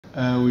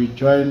We're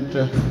joined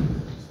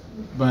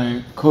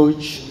by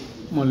Coach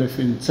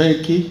Molefi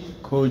Ntseki,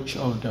 coach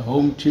of the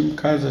home team,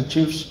 Kaizer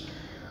Chiefs.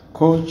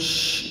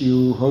 Coach,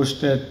 you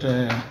hosted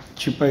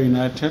Chippa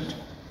United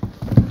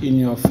in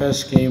your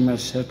first game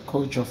as head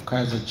coach of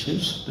Kaizer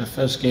Chiefs, the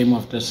first game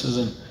of the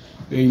season.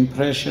 Your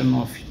impression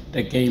of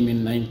the game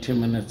in 90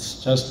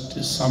 minutes, just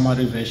a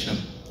summary version.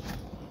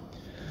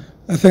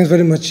 Thanks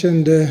very much,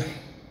 and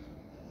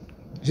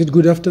is it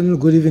good afternoon,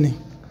 good evening,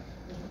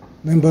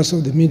 members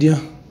of the media.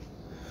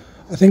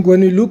 I think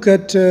when we look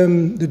at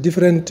the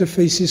different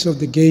phases of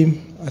the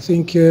game, I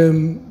think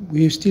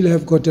we still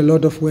have got a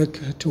lot of work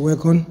to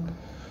work on.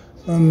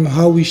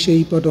 How we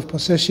shape out of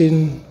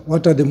possession,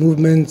 what are the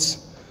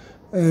movements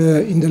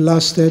in the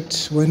last third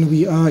when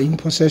we are in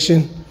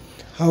possession,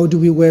 how do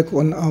we work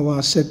on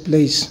our set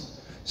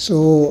plays.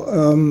 So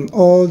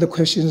all the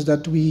questions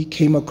that we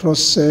came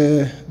across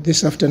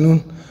this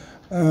afternoon,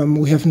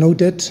 we have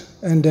noted,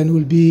 and then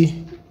we'll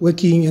be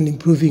working and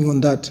improving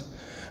on that.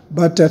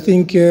 But I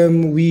think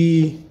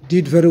we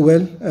did very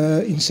well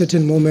in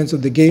certain moments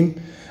of the game,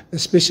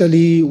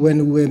 especially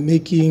when we were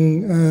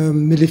making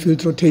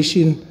midfield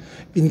rotation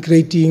in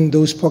creating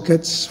those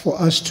pockets for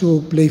us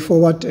to play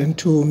forward and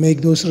to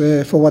make those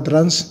forward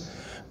runs.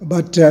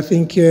 But I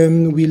think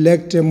we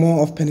lacked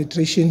more of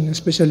penetration,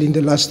 especially in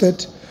the last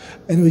third.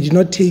 And we did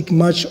not take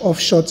much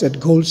off shots at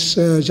goals,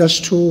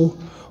 just to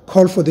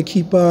call for the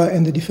keeper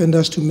and the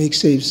defenders to make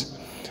saves.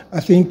 I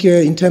think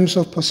in terms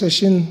of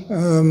possession,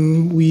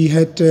 we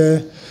had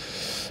a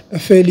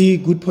fairly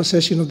good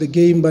possession of the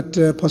game, but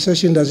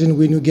possession doesn't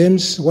win you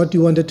games. What we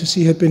wanted to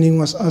see happening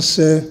was us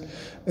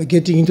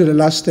getting into the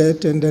last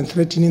third and then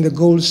threatening the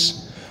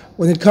goals.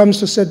 When it comes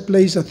to set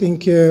plays, I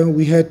think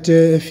we had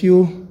a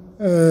few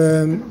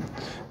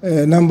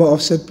number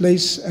of set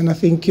plays, and I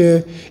think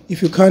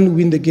if you can't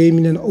win the game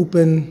in an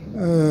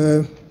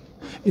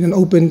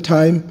open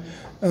time,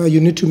 you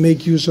need to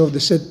make use of the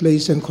set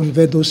plays and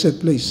convert those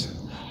set plays.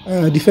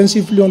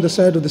 Defensively, on the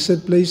side of the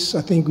set plays,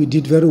 I think we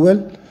did very well.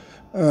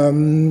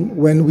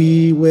 When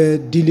we were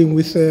dealing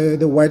with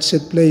the wide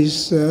set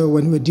plays,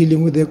 when we were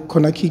dealing with the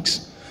corner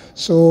kicks.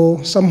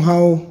 So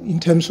somehow, in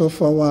terms of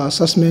our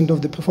assessment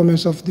of the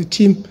performance of the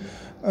team,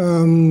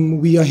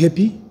 we are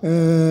happy,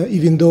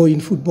 even though in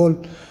football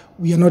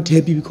we are not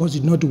happy because we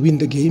did not win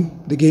the game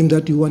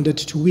that we wanted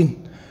to win.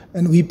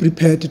 And we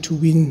prepared to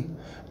win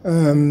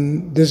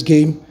this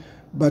game,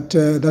 but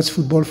that's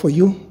football for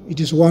you. It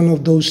is one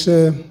of those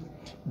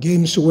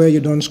games where you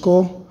don't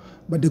score,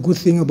 but the good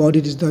thing about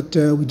it is that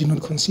we did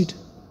not concede.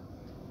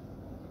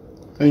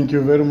 Thank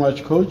you very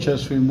much, Coach.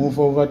 As we move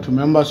over to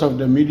members of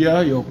the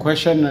media, your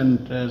question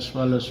and as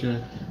well as your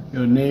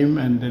name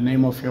and the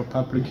name of your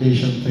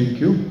publication.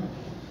 Thank you.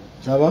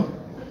 Java?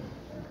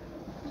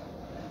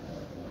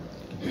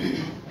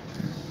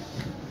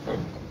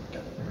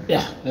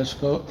 Yeah, let's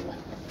go.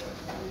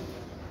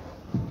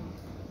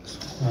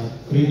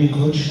 Good evening,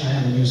 Coach. I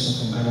am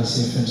Yusuf from Ghana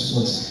CFM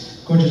Sports.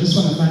 Coach, I just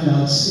want to find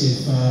out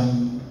if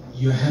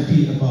you're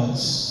happy about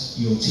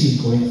your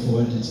team going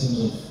forward in terms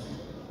of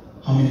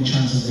how many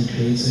chances they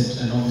created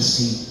and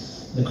obviously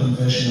the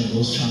conversion of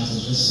those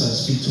chances.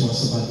 Just speak to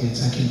us about the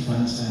attacking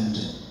front and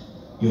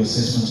your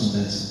assessment on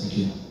that. Thank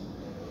you.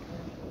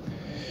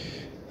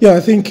 Yeah,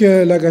 I think,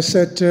 like I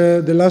said,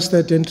 the last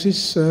third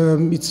entries,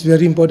 it's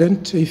very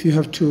important if you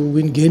have to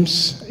win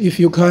games. If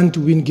you can't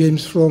win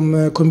games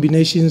from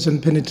combinations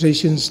and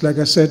penetrations, like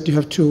I said, you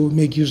have to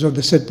make use of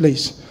the set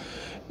plays.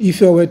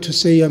 If I were to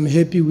say I'm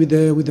happy with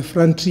the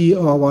front three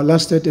or our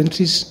last third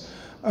entries,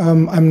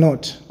 I'm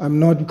not. I'm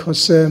not,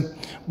 because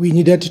we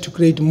needed to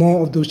create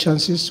more of those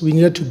chances. We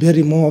needed to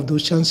bury more of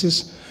those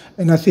chances.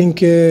 And I think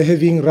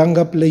having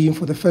Ranga playing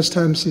for the first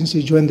time since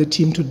he joined the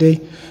team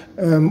today,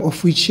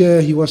 of which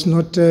he was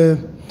not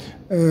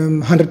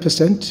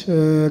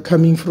 100%,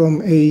 coming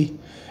from a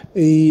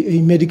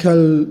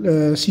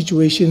medical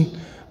situation,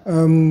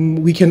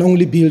 we can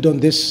only build on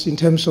this in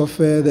terms of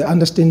the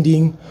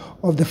understanding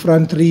of the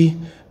front three,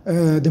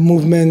 the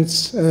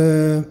movements,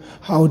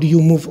 how do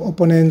you move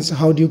opponents,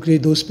 how do you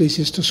create those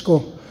spaces to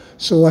score.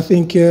 So I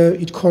think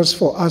it calls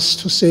for us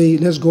to say,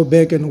 let's go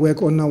back and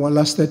work on our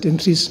last third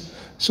entries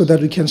so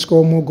that we can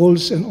score more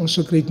goals and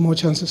also create more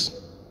chances.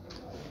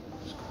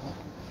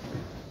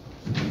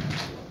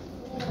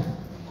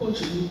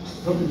 Coach, you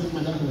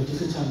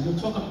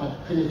talk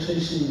about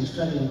penetration, you're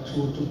struggling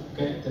to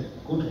get the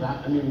good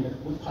the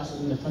good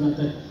passes in the final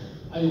third.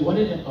 Are you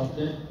worried about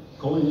that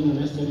going in the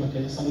next game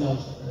against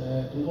Sundowns?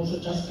 And also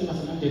just give us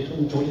an update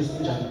on Dolly's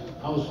injury.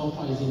 How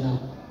far is he now?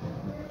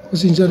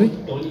 What's injury?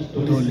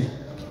 Dolly.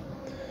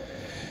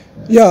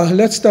 Yeah,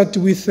 let's start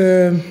with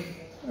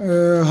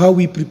how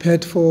we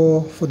prepared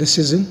for the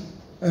season.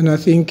 And I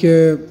think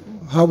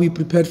how we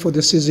prepared for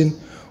the season,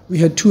 we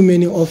had too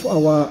many of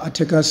our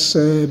attackers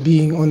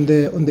being on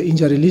the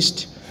injury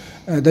list.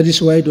 That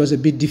is why it was a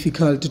bit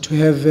difficult to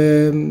have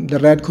the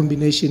right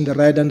combination, the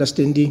right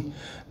understanding,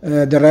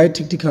 the right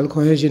tactical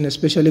cohesion,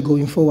 especially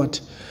going forward.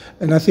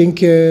 And I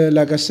think,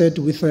 like I said,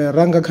 with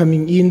Ranga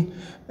coming in,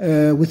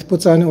 with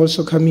Potsane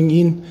also coming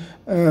in,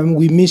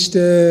 we missed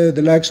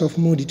the likes of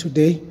Moody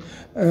today.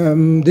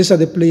 These are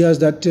the players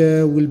that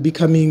will be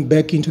coming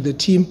back into the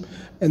team,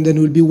 and then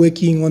we'll be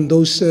working on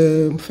those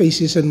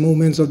phases and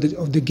moments of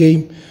the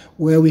game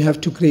where we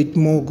have to create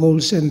more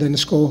goals and then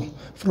score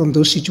from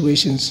those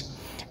situations.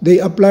 They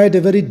applied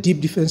a very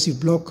deep defensive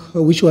block,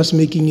 which was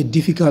making it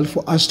difficult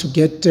for us to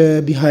get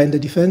behind the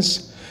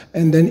defense.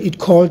 And then it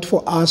called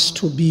for us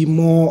to be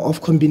more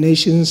of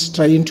combinations,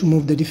 trying to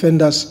move the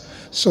defenders.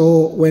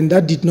 So when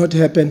that did not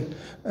happen,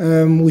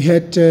 we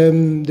had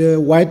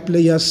the white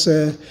players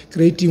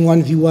creating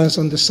 1v1s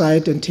on the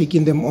side and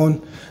taking them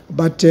on.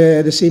 But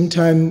at the same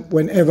time,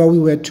 whenever we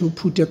were to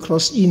put a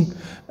cross in,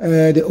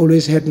 they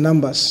always had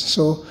numbers.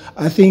 So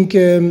I think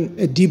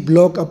a deep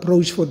block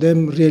approach for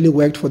them really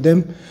worked for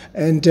them.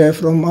 And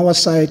from our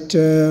side,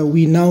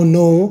 we now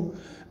know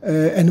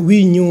and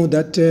we knew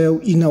that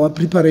in our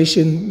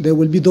preparation, there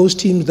will be those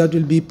teams that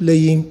will be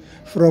playing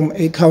from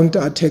a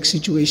counter-attack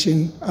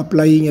situation,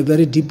 applying a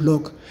very deep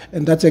block,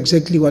 and that's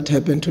exactly what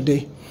happened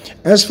today.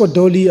 As for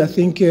Dolly, I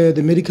think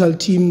the medical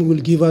team will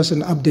give us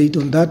an update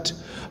on that.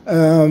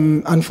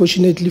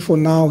 Unfortunately for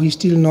now, he's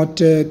still not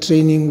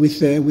training with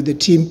the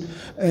team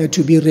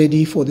to be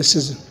ready for the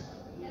season.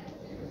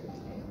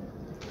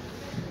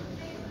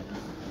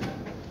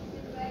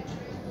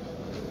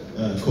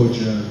 Coach,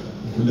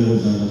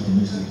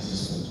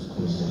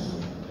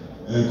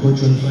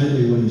 Coach, on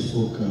Friday when you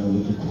spoke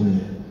with Ukune,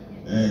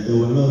 there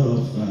were a lot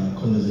of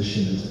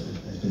conversations that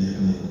has been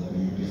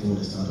happening before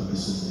the start of the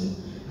season.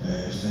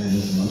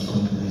 Fans not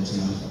confident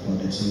enough about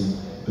the team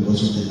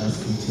because of the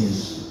last 8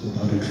 years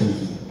without a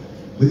trophy.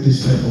 With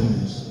this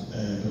performance,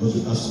 because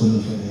we asked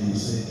Colin Friday, he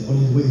said the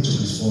only way to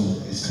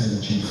respond is kind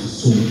of change.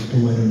 So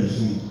do well on the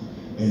field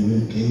and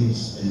win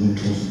games and win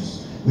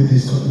trophies. With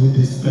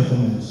this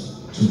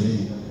performance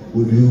today,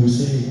 would you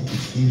say it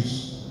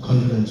gives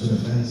confidence to the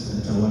fans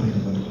that are worried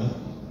about the club?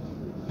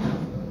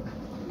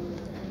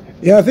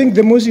 Yeah, I think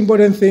the most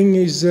important thing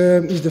is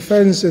the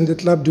fans and the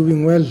club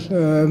doing well.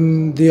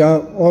 They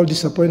are all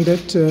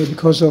disappointed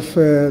because of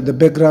the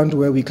background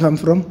where we come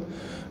from.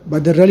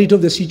 But the reality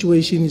of the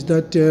situation is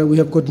that we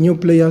have got new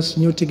players,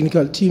 new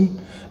technical team,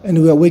 and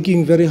we are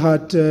working very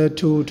hard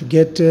to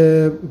get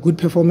good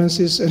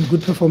performances, and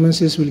good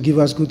performances will give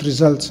us good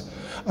results.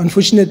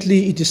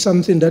 Unfortunately, it is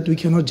something that we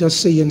cannot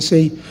just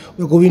say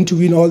we're going to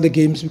win all the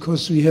games,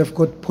 because we have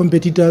got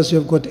competitors, we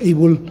have got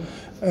able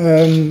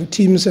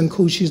teams and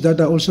coaches that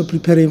are also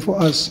preparing for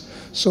us.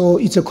 So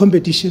it's a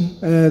competition.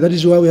 That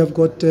is why we have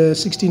got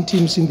 16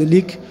 teams in the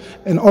league,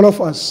 and all of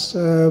us,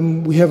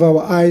 we have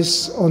our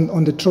eyes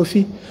on the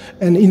trophy.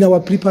 And in our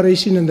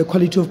preparation and the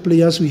quality of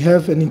players we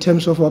have, and in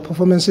terms of our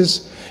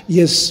performances,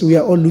 yes, we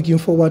are all looking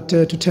forward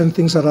to turn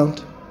things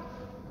around.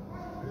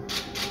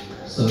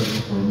 So,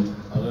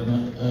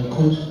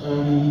 Coach,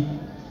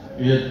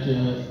 you had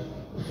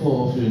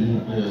 4 of your new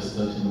players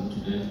starting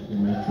today,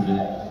 in match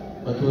today.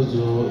 What was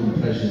your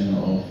impression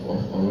of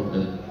all of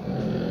that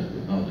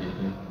now they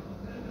play?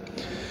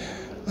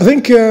 I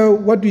think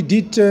what we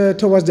did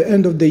towards the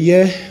end of the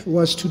year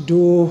was to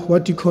do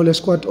what you call a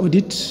squad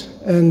audit.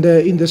 And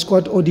in the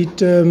squad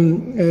audit,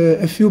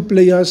 a few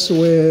players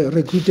were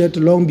recruited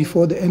long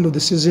before the end of the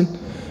season,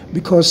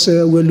 because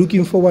we're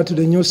looking forward to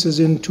the new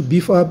season to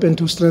beef up and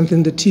to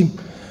strengthen the team.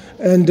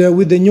 And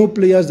with the new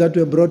players that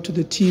were brought to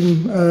the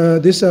team,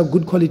 these are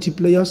good quality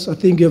players. I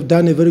think we have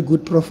done a very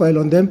good profile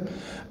on them.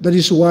 That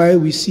is why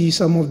we see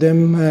some of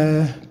them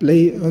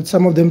play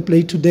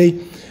today.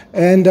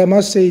 And I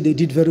must say they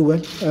did very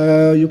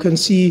well. You can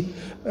see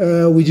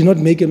we did not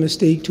make a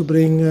mistake to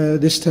bring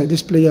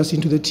these players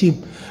into the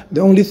team.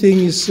 The only thing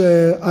is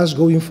us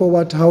going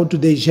forward, how do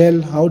they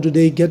gel, how do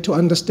they get to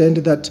understand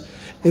that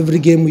every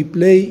game we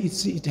play,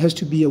 it has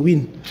to be a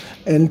win.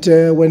 And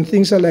when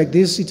things are like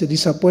this, it's a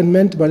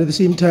disappointment, but at the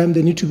same time,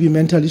 they need to be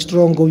mentally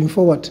strong going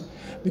forward,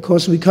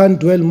 because we can't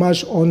dwell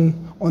much on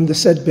the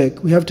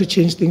setback. We have to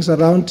change things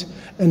around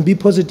and be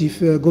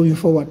positive going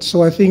forward.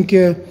 So I think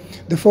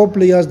the 4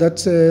 players that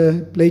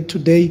played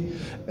today,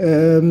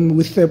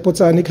 with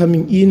Potsane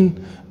coming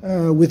in,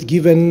 with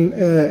Given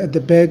at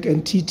the back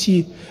and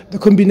TT, the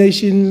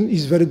combination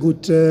is very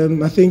good.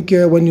 I think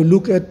when you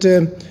look at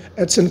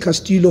Edson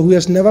Castillo, who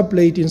has never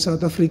played in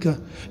South Africa,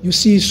 you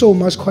see so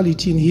much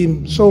quality in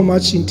him, so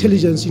much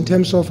intelligence in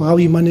terms of how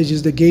he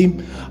manages the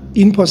game,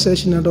 in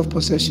possession and off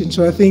possession.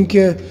 So I think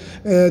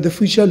the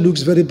future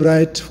looks very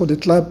bright for the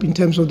club in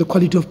terms of the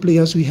quality of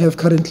players we have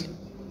currently.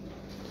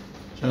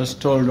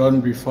 Just hold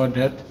on before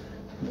that.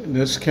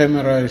 This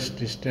camera is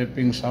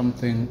disturbing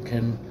something.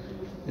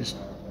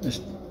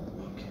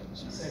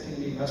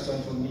 Secondly, last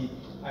one for me.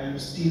 Are you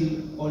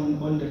still on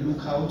the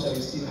lookout? Are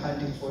you still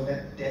hunting for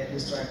that deadly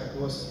striker?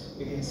 Because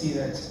we can see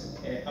that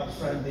up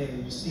front there,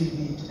 you still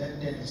need that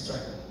deadly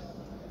striker.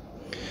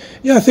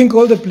 Yeah, I think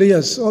all the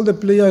players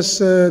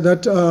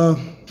that are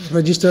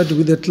registered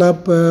with the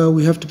club,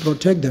 we have to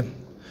protect them.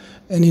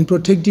 And in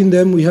protecting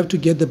them, we have to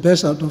get the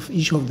best out of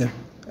each of them.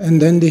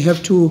 And then they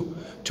have to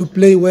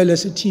play well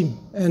as a team.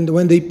 And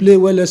when they play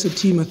well as a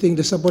team, I think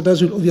the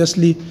supporters will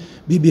obviously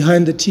be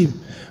behind the team.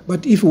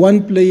 But if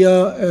one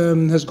player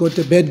has got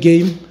a bad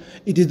game,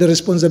 it is the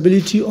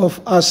responsibility of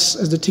us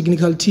as the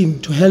technical team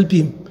to help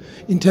him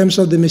in terms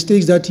of the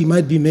mistakes that he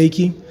might be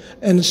making,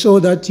 and so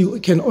that you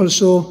can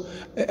also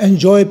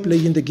enjoy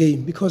playing the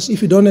game. Because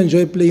if you don't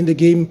enjoy playing the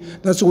game,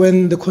 that's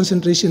when the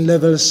concentration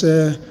levels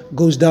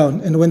goes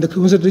down. And when the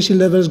concentration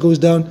levels goes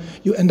down,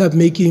 you end up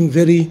making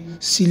very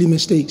silly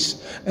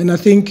mistakes. And I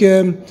think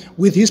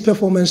with his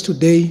performance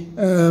today,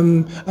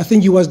 I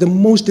think he was the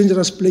most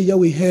dangerous player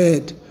we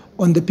had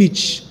on the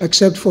pitch,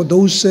 except for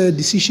those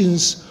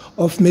decisions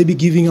of maybe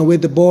giving away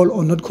the ball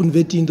or not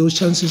converting those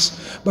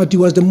chances. But he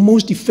was the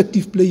most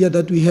effective player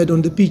that we had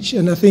on the pitch.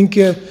 And I think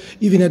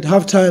even at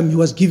halftime, he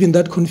was given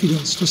that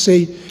confidence to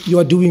say, you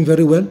are doing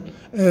very well.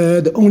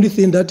 The only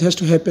thing that has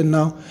to happen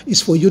now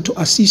is for you to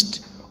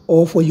assist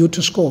or for you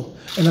to score.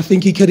 And I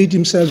think he carried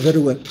himself very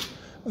well.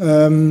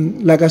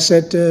 Like I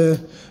said,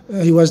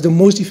 he was the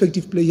most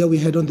effective player we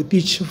had on the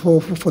pitch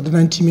for the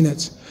 90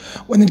 minutes.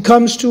 When it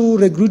comes to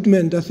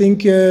recruitment, I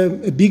think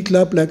a big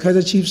club like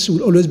Kaizer Chiefs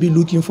will always be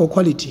looking for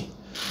quality.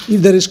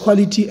 If there is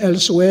quality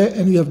elsewhere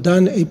and we have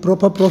done a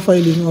proper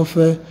profiling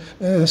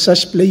of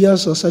such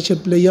players or such a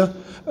player,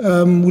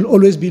 we'll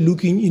always be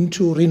looking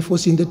into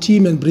reinforcing the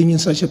team and bringing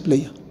such a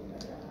player.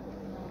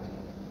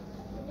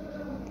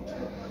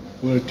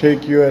 We'll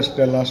take you as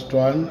the last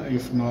one.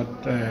 If not,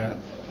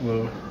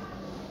 we'll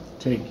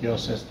take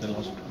yours as the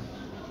last one.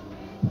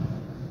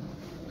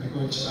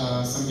 Coach,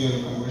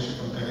 Sambiel Conversion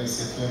from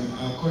Kaizer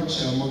FM.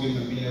 Coach Morgan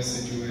Mabila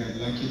said you were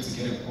lucky to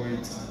get a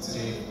point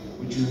today.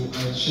 Would you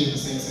share the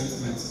same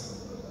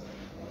sentiments?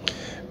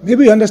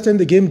 Maybe you understand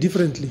the game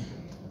differently.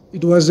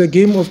 It was a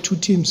game of two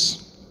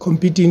teams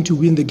competing to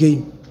win the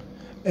game.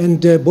 And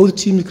both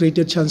teams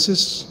created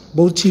chances.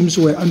 Both teams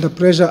were under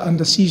pressure,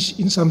 under siege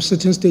in some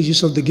certain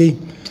stages of the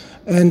game.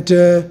 And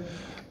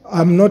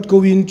I'm not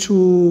going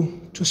to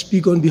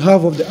speak on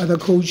behalf of the other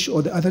coach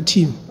or the other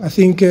team. I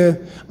think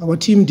our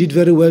team did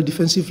very well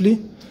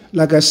defensively.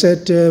 Like I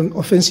said,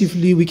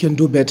 offensively we can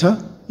do better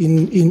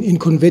in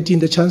converting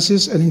the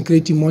chances and in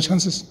creating more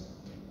chances.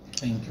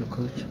 Thank you,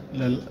 Coach.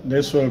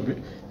 This will be,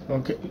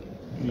 okay,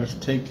 let's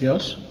take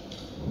yours.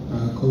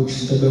 Coach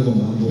Ntebeko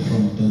Mambo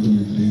from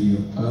Durban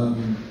Radio.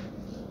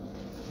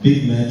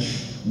 Big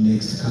match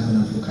next coming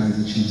up for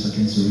Kaizer Chiefs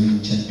against the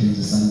reigning champions,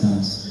 the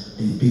Sundowns.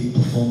 A big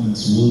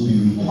performance will be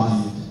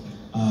required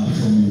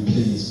from your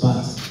players,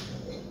 but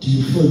do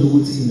you feel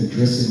in the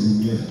dressing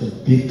room you have the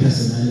big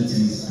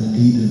personalities, the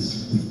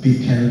leaders with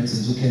big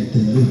characters who can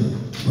deliver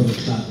for the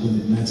club when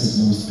it matters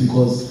most?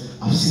 Because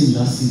I've seen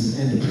last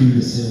season and the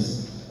previous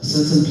years,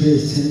 certain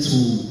players tend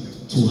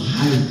to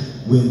hide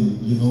when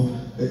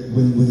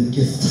when it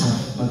gets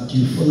tough. But do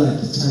you feel like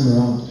this time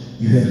around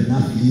you have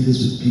enough leaders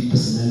with big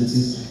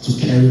personalities to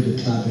carry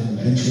the club and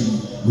eventually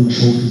win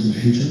trophies in the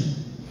future?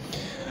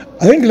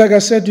 I think, like I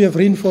said, we have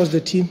reinforced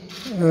the team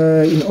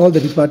in all the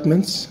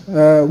departments.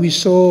 We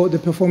saw the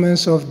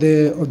performance of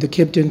the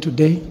captain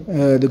today,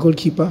 the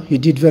goalkeeper. He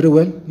did very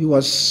well. He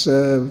was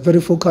very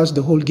focused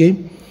the whole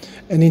game.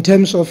 And in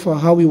terms of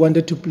how we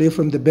wanted to play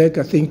from the back,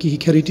 I think he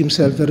carried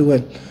himself very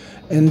well.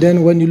 And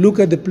then when you look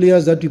at the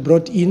players that we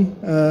brought in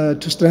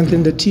to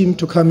strengthen the team,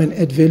 to come and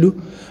add value,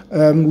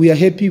 we are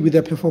happy with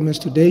their performance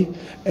today,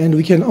 and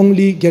we can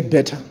only get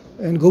better.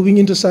 And going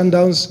into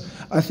Sundowns,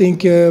 I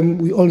think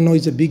we all know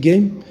it's a big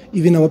game.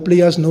 Even our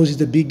players know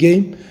it's a big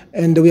game.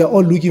 And we are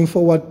all looking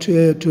forward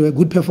to a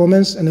good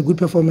performance, and a good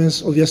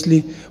performance,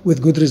 obviously,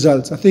 with good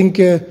results. I think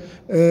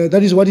that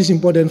is what is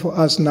important for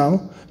us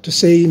now, to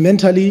say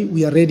mentally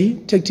we are ready.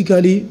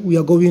 Tactically, we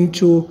are going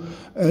to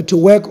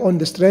work on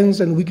the strengths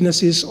and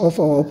weaknesses of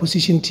our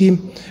opposition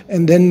team.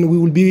 And then we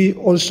will be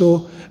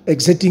also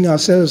exerting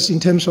ourselves in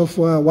terms of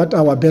what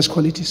are our best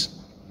qualities.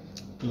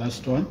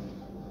 Last one.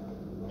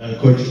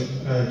 Coach,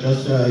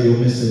 just your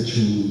message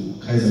to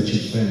Kaizer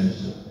Chiefs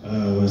fans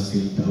who are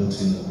still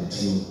doubting the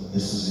team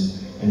this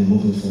season and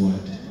moving forward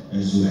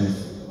as you have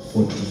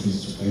 4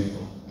 trophies to fight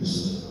for this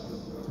season.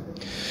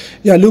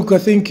 Yeah, look, I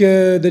think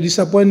the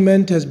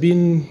disappointment has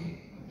been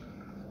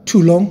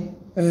too long,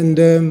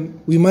 and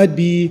we might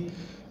be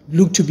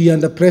looked to be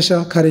under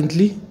pressure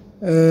currently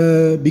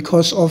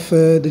because of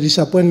the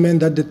disappointment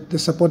that the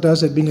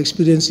supporters have been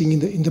experiencing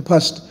in the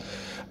past.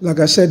 Like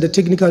I said, the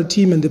technical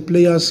team and the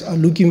players are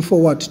looking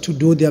forward to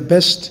do their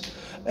best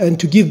and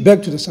to give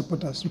back to the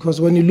supporters. Because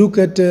when you look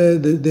at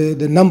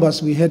the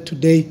numbers we had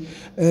today,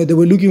 they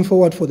were looking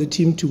forward for the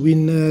team to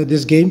win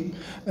this game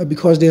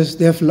because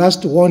they have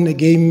last won a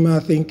game,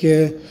 I think,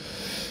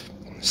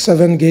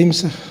 7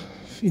 games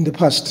in the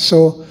past.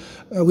 So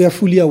we are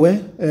fully aware,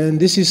 and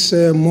this is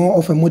more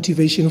of a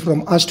motivation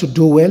from us to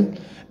do well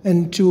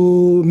and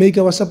to make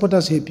our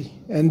supporters happy.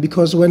 And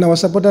because when our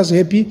supporters are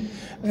happy,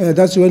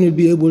 that's when we'll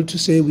be able to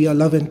say we are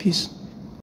love and peace.